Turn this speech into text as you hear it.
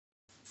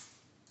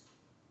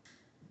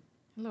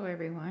Hello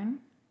everyone,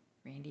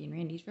 Randy and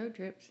Randy's Road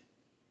Trips.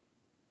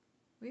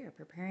 We are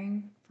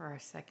preparing for our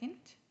second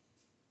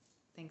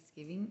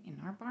Thanksgiving in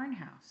our barn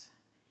house.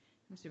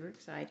 I'm super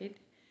excited.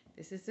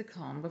 This is the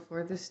calm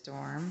before the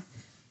storm.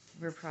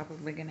 We're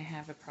probably going to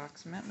have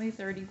approximately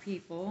 30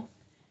 people,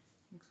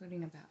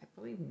 including about, I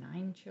believe,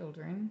 9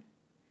 children.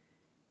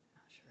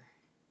 Not sure.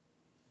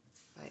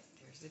 But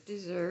there's the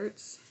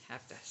desserts.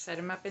 Have to set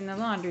them up in the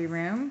laundry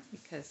room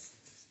because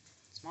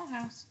small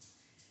house.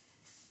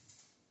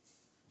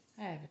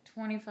 I have a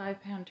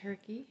 25-pound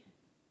turkey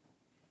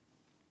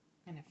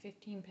and a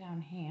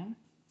 15-pound ham.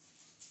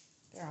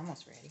 They're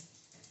almost ready.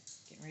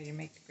 Getting ready to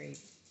make the gravy.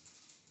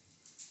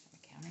 The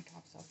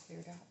countertops all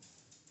cleared out.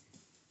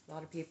 A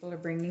lot of people are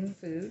bringing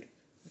food,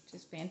 which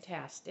is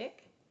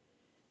fantastic.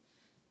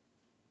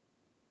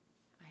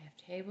 I have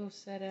tables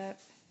set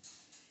up.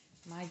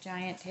 My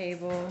giant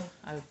table.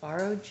 I've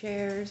borrowed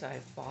chairs.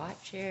 I've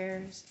bought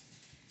chairs.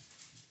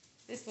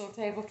 This little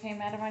table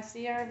came out of my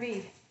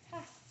CRV.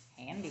 Ha,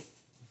 handy.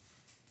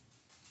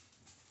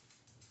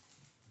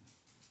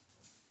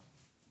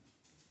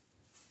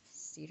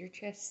 Cedar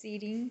chest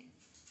seating.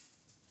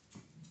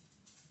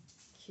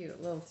 Cute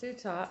little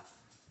two-top.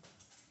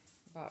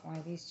 Bought one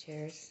of these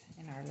chairs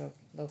in our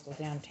local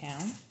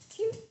downtown.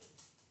 Cute.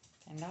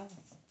 $10.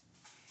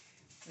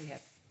 We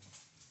have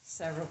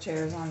several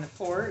chairs on the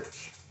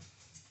porch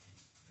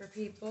for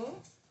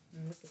people.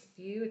 And look at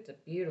the view. It's a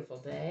beautiful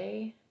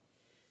day.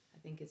 I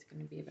think it's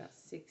going to be about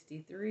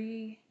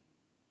 63.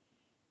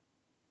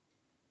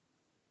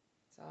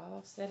 It's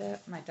all set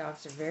up. My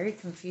dogs are very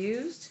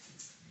confused.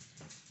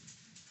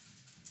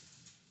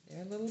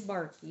 They're a little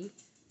barky.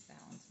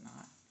 That one's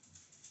not.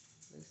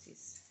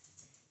 She's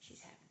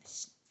having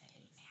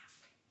a nap.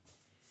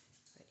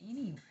 But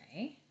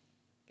anyway,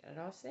 got it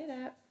all set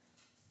up.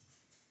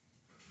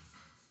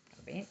 Got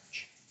a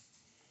bench.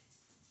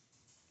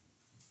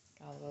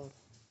 Got a little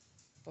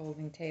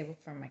folding table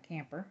from my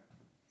camper.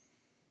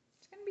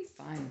 It's going to be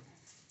fun.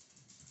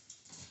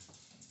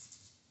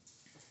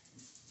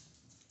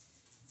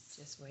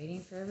 Just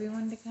waiting for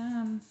everyone to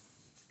come.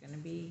 It's going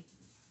to be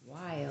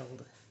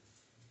wild.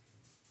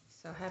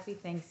 So happy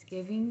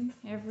Thanksgiving,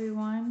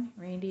 everyone.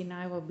 Randy and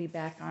I will be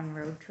back on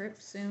road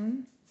trip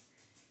soon.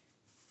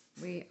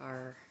 We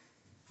are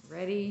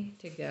ready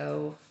to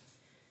go.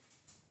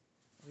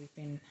 We've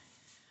been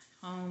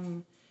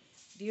home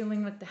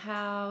dealing with the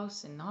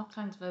house and all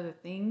kinds of other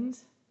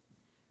things,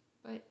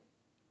 but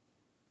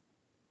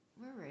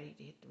we're ready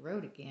to hit the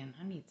road again.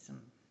 I need some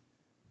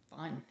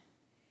fun.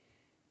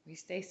 We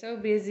stay so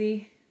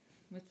busy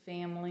with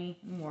family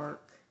and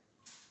work.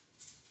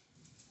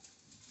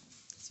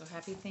 So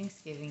happy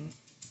Thanksgiving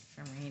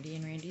from Randy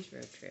and Randy's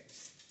Road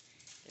Trips.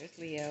 There's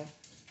Leo.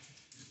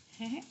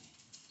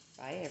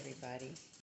 Bye, everybody.